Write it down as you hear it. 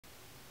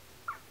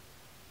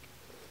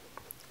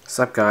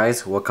Sup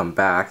guys, welcome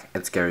back.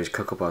 It's Gary's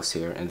Cocoa Puffs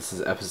here, and this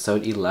is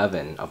episode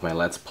 11 of my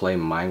Let's Play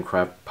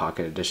Minecraft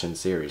Pocket Edition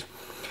series.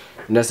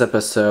 In this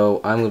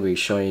episode, I'm going to be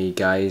showing you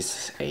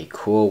guys a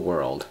cool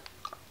world.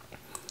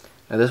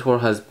 Now this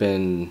world has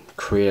been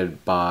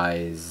created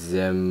by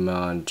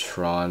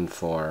Zimonitrome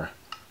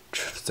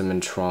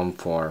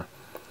for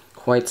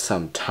quite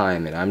some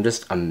time, and I'm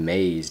just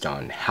amazed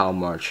on how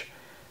much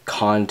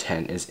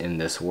content is in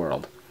this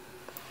world.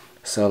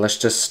 So let's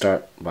just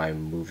start by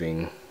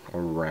moving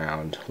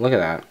around. Look at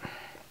that.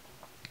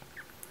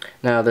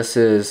 Now this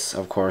is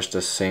of course the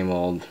same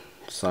old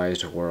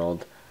sized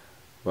world,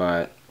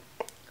 but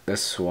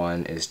this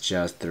one is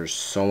just, there's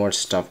so much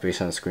stuff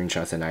based on the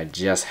screenshots and I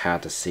just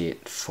had to see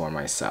it for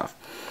myself.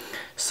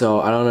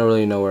 So I don't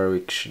really know where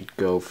we should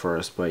go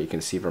first, but you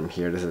can see from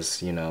here this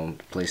is, you know,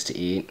 place to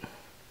eat.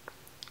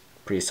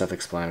 Pretty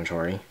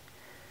self-explanatory.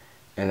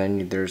 And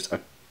then there's a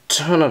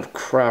ton of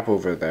crap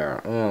over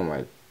there. Oh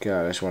my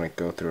god, I just want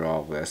to go through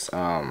all of this.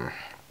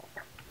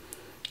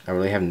 I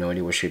really have no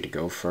idea which way to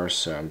go first,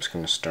 so I'm just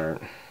going to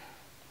start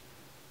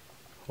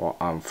while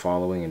I'm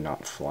following and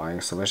not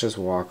flying. So let's just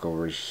walk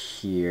over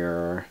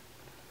here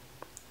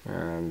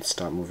and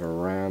stop moving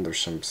around. There's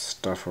some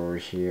stuff over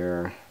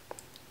here.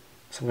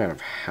 Some kind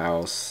of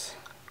house.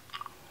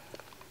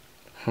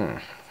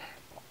 There's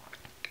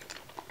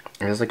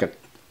like a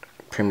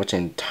pretty much an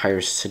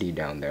entire city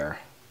down there.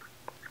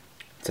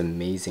 It's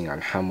amazing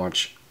on how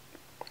much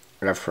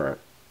effort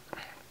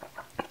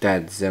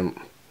that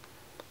Zimon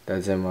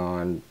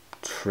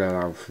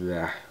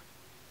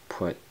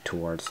put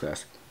towards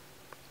this.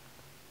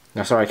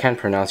 Now, sorry, I can't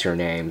pronounce your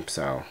name,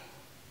 so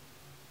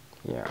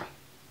yeah,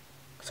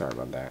 sorry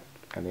about that.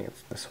 I think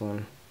it's this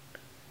one.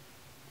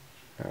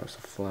 There's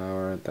a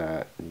flower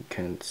that you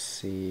can't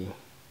see.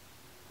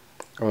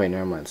 Oh wait,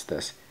 never mind, it's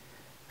this.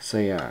 So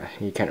yeah,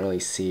 you can't really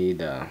see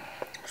the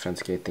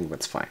fence gate thing, but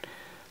it's fine.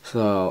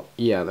 So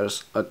yeah,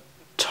 there's a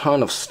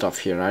ton of stuff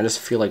here, and I just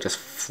feel like just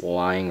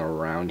flying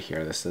around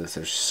here.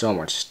 There's so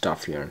much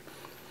stuff here.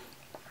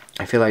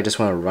 I feel like I just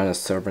want to run a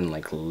server and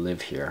like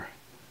live here.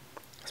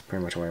 That's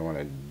pretty much what I want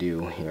to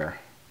do here.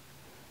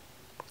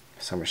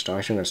 So I'm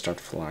actually going to start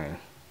flying.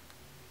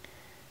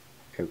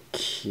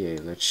 Okay,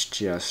 let's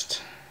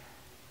just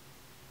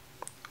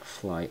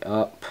fly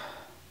up,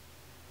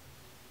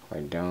 fly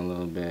down a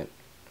little bit.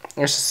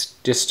 Let's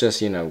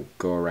just you know,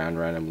 go around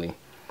randomly.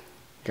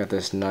 Got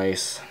this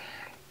nice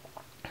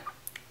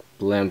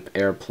blimp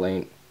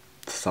airplane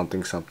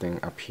something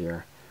up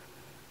here,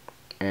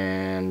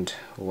 and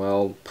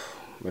well,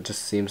 it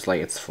just seems like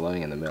it's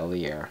floating in the middle of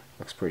the air.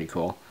 Looks pretty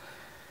cool.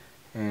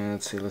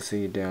 And let's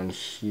see down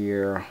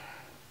here,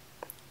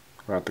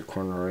 we're at the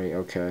corner, right?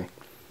 Okay.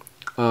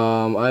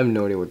 I have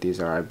no idea what these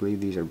are. I believe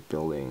these are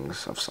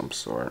buildings of some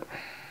sort.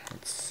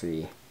 Let's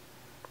see.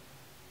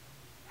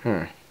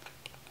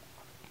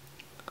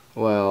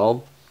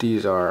 Well,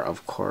 these are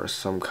of course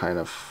some kind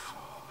of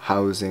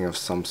housing of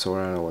some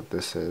sort. I don't know what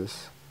this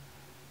is.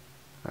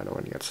 I don't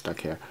want to get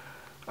stuck here.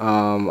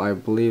 I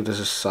believe this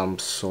is some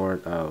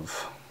sort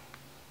of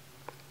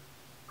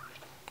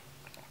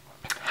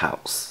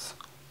house.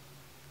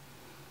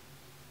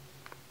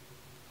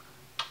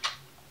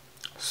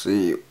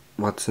 See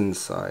what's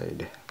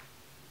inside.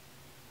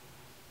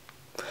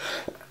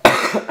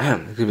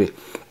 Excuse me.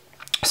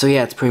 So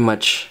yeah, it's pretty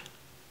much,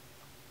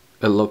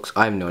 it looks,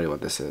 I have no idea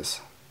what this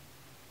is.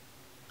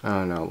 I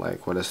don't know,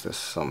 like, what is this?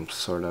 Some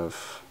sort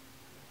of,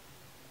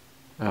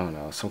 I don't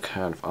know, some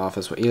kind of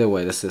office. But either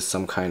way, this is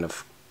some kind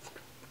of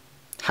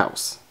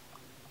house.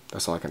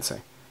 That's all I can say.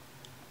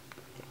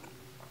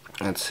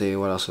 Let's see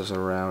what else is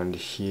around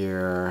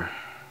here.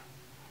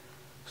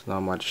 There's not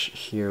much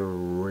here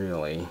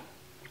really.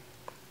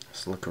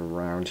 Let's look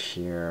around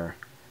here.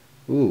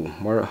 Ooh,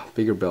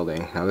 bigger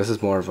building. Now this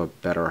is more of a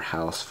better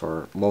house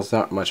for, well, it's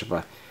not much of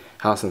a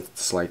house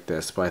that's like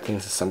this, but I think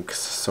this is some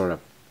sort of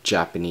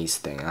Japanese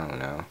thing. I don't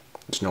know.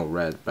 There's no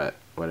red, but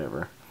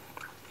whatever.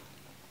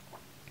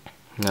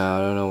 No, I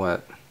don't know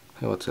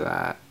what's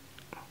that.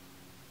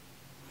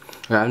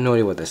 I have no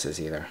idea what this is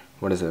either.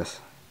 What is this?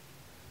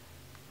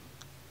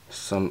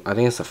 I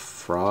think it's a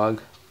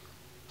frog.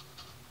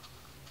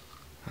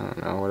 I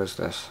don't know, what is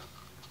this?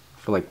 I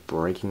feel like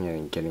breaking it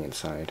and getting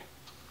inside.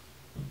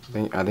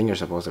 I think you're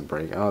supposed to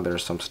break. Oh,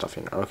 there's some stuff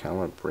in there. Okay, I'm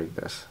gonna break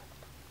this.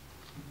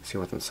 See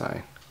what's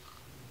inside.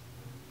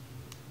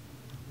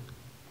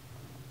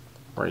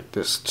 Break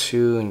this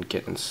too and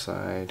get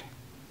inside.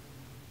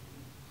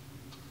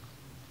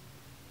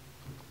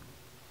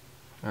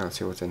 Right, let's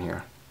see what's in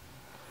here.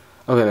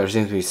 Okay, there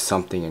seems to be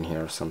something in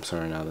here of some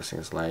sort. Now this thing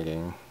is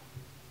lagging.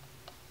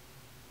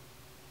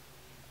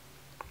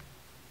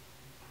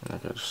 I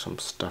got some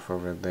stuff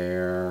over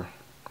there.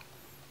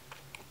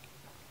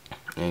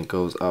 And it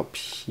goes up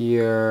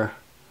here,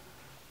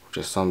 which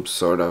is some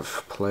sort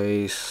of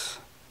place.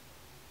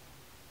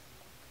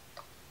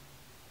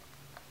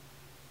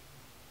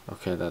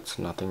 Okay, that's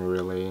nothing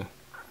really.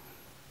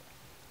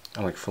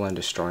 I'm like full on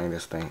destroying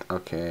this thing.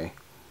 Okay.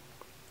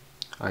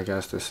 I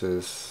guess this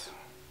is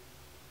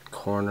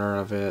corner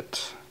of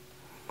it.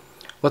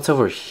 What's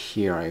over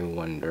here, I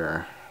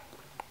wonder?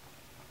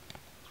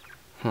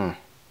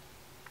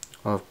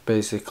 Well,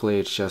 basically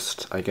it's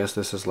just, I guess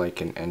this is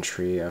like an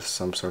entry of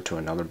some sort to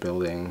another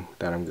building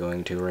that I'm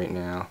going to right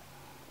now.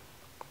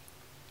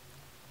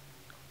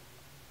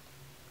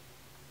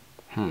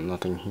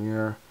 Nothing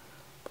here.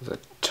 There's a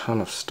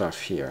ton of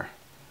stuff here.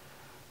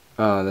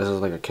 This is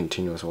like a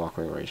continuous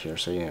walkway right here,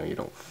 so you know you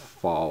don't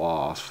fall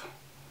off.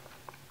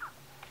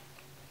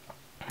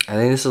 I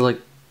think this is like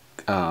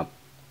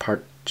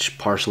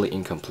partially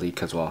incomplete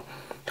because, well,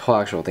 the whole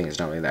actual thing is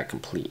not really that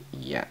complete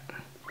yet.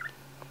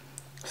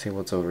 See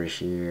what's over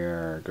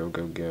here. Go,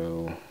 go,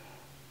 go.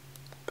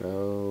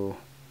 Go.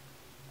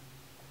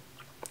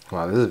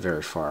 Wow, this is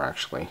very far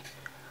actually.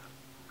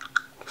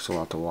 So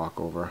we'll have to walk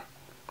over.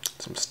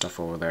 Some stuff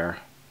over there.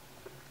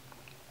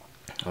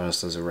 What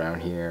else is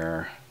around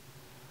here?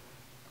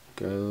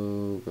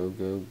 Go, go,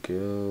 go,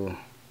 go.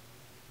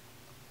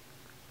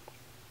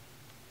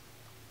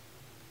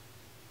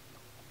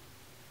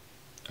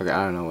 Okay,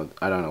 I don't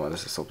know what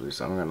this is supposed to be,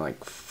 so I'm gonna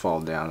like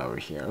fall down over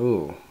here.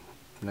 Ooh,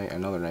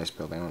 another nice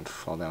building. I'm gonna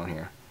fall down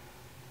here.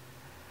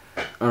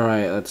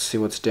 Alright, let's see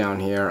what's down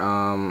here.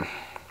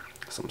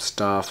 Some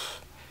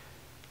stuff.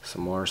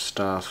 Some more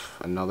stuff.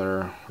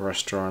 Another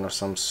restaurant of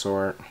some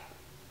sort.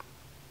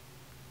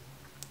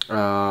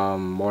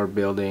 More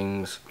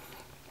buildings.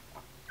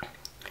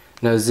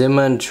 Now,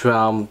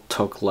 Zimonitrome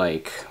took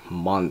like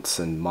months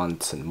and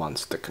months and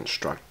months to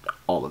construct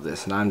all of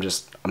this, and I'm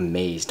just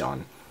amazed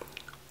on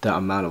the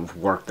amount of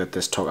work that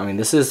this took. I mean,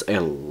 this is a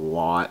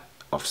lot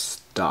of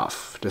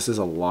stuff. This is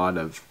a lot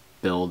of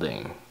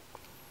building.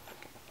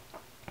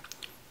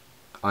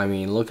 I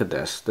mean, look at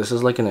this. This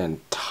is like an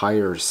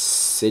entire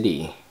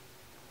city.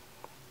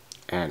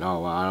 And, oh,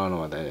 well, I don't know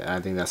what that is. I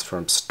think that's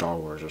from Star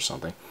Wars or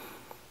something.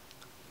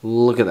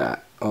 Look at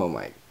that. Oh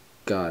my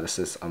god, this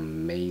is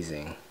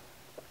amazing.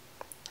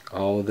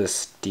 All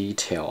this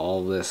detail,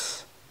 all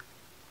this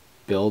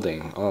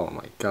building. Oh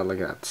my god,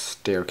 look at that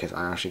staircase.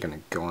 I'm actually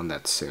gonna go on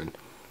that soon.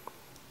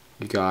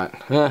 You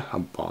got a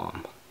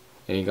bomb.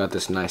 And you got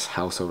this nice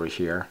house over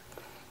here.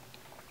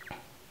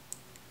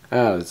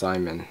 Oh,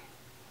 Zimon.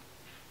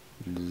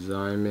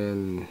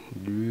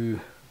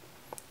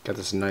 Got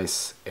this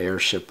nice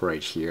airship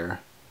right here.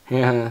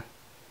 Yep.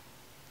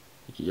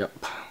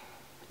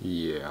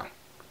 Yeah.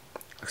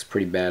 Looks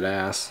pretty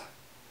badass.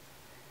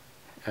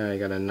 I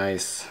got a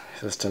nice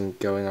system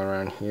going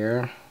around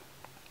here.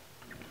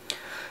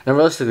 And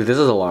realistically, this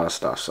is a lot of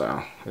stuff,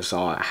 so that's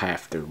all I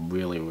have to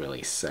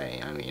really say.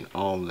 I mean,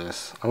 all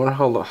this. I wonder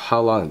how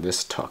long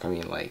this took. I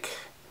mean, like,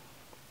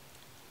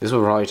 this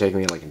will probably take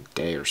me like a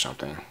day or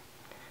something.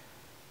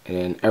 And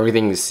then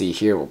everything you see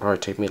here will probably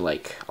take me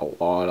like a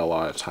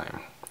lot of time.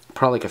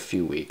 Probably like a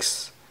few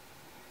weeks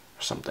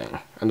or something.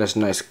 And this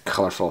nice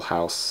colorful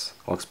house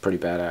looks pretty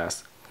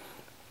badass.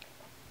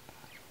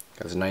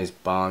 Got this nice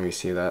bomb, you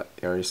see that?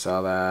 You already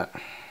saw that.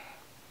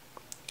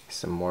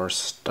 Some more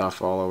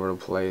stuff all over the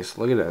place.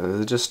 Look at that, this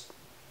is just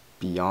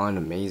beyond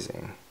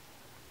amazing.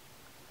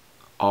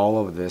 All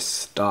of this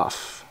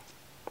stuff,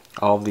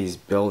 all of these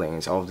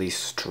buildings, all of these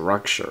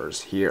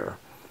structures here.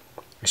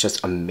 It's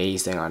just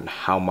amazing on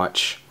how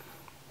much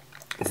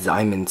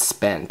Zimon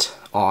spent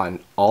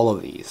on all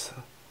of these.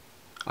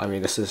 I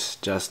mean, this is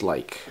just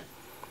like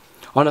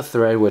on a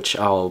thread, which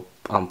I'll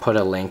put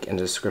a link in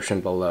the description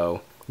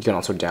below. You can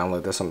also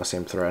download this on the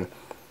same thread.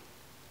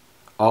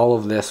 All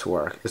of this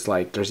work is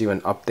like, there's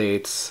even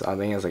updates. I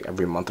think it's like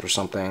every month or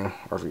something,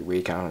 or every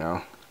week, I don't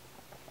know.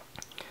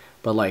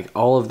 But like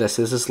all of this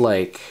is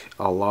like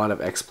a lot of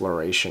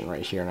exploration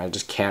right here, and I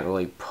just can't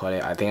really put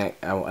it. I think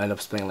I will end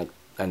up spending like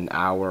an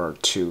hour or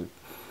two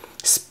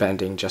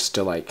spending just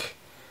to like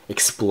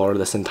explore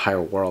this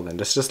entire world, and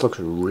this just looks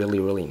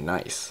really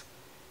nice.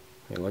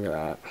 I mean, look at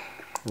that.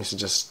 This is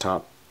just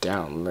top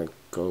down. Like,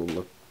 go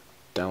look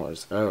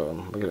downwards.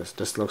 Oh, look at this.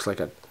 This looks like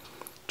a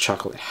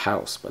chocolate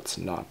house, but it's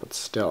not. But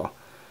still,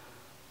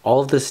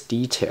 all of this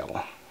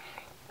detail,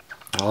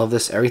 all of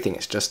this, everything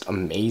is just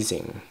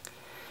amazing.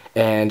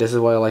 And this is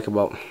what I like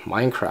about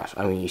Minecraft.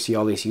 I mean, you see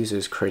all these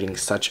users creating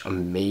such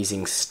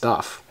amazing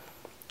stuff,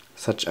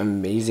 such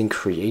amazing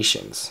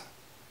creations.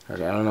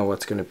 Okay, I don't know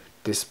what's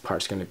this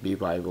part's gonna be,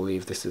 but I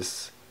believe this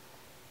is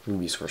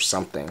used for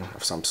something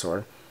of some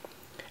sort.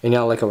 And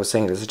yeah, like I was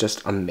saying, this is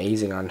just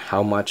amazing on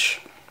how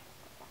much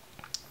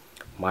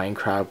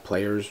Minecraft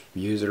players,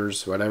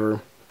 users,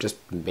 whatever, just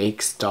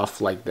make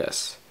stuff like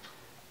this.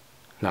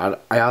 Now,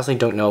 I honestly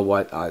don't know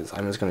what I'm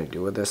just gonna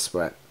do with this,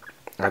 but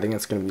I think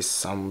it's gonna be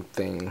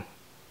something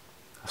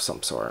of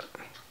some sort.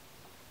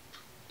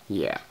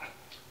 Yeah.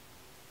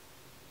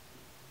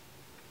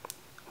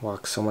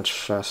 Walk so much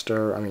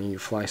faster. I mean, you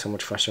fly so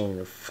much faster when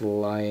you're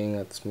flying.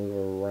 Let's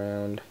move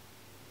around.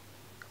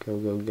 Go.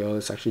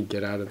 Let's actually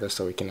get out of this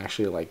so we can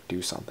actually like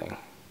do something.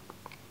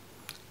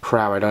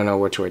 Crap, I don't know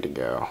which way to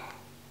go.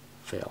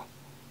 Fail.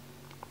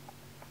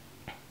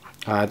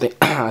 I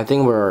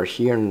think we're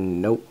here.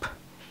 Nope.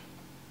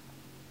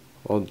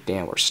 Oh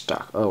damn, we're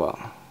stuck. Oh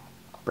well.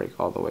 Break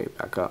all the way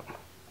back up.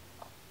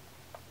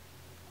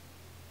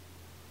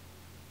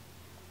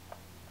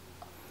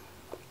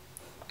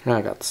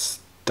 I got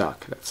stuck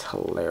stuck. That's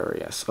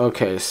hilarious.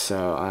 Okay,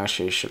 so I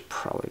actually should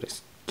probably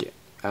just get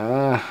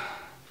go.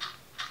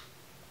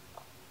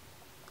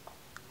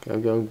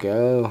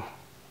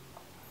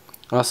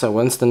 Also,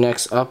 when's the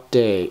next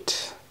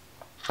update?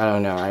 I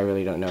don't know. I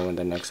really don't know when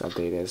the next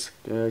update is.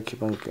 Good,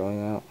 keep on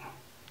going out.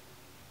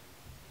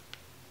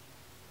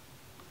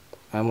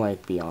 I'm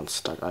like beyond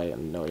stuck. I have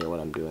no idea what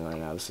I'm doing right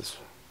now. It's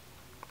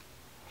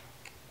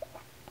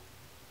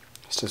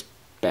just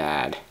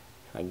bad.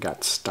 I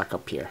got stuck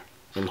up here,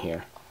 in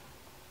here.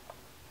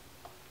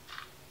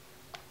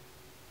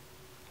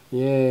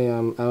 Yay,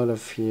 I'm out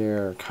of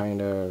here,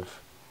 kind of.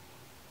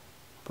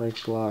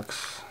 Break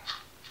blocks.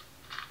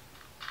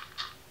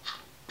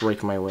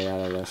 Break my way out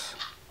of this.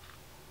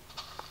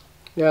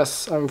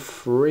 Yes, I'm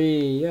free.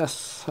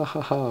 Yes,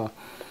 hahaha.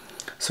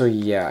 So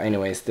yeah,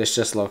 anyways, this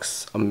just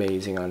looks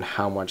amazing on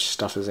how much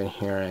stuff is in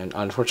here, and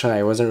unfortunately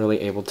I wasn't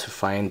really able to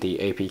find the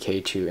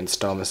APK to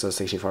install Mr.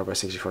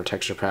 64x64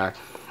 texture pack,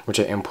 which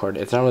I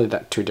imported. It's not really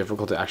that too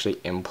difficult to actually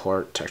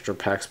import texture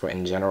packs, but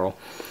in general,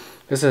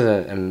 this is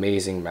an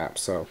amazing map.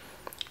 So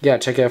yeah,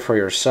 check it out for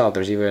yourself.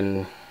 There's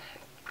even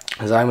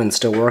Zimon's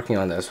still working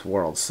on this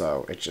world,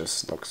 so it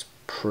just looks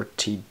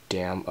pretty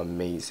damn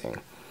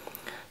amazing.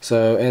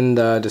 So in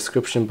the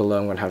description below,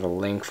 I'm going to have a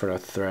link for the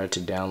thread to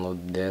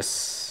download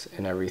this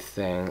and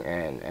everything,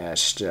 and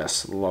it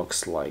just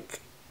looks like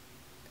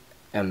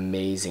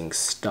amazing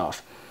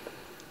stuff.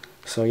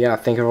 So yeah,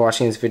 thank you for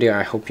watching this video.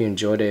 I hope you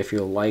enjoyed it. If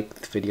you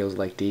like videos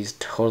like these,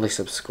 totally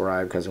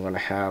subscribe, because I'm going to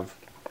have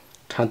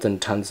tons and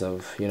tons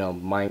of, you know,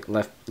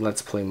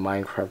 Let's Play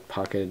Minecraft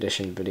Pocket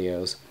Edition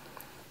videos.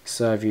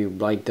 So if you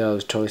like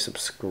those, totally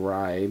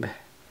subscribe.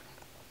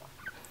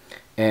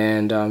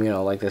 And you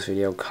know, like this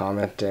video,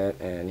 comment it,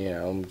 and you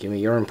know, give me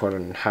your input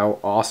on how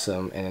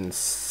awesome and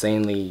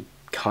insanely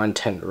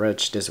content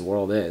rich this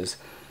world is.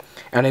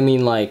 And I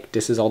mean, like,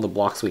 this is all the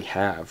blocks we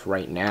have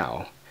right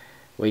now.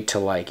 Wait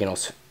till, like, you know,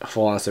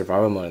 full on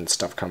survival mode and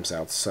stuff comes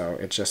out. So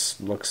it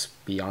just looks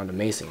beyond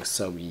amazing.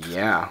 So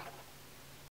yeah.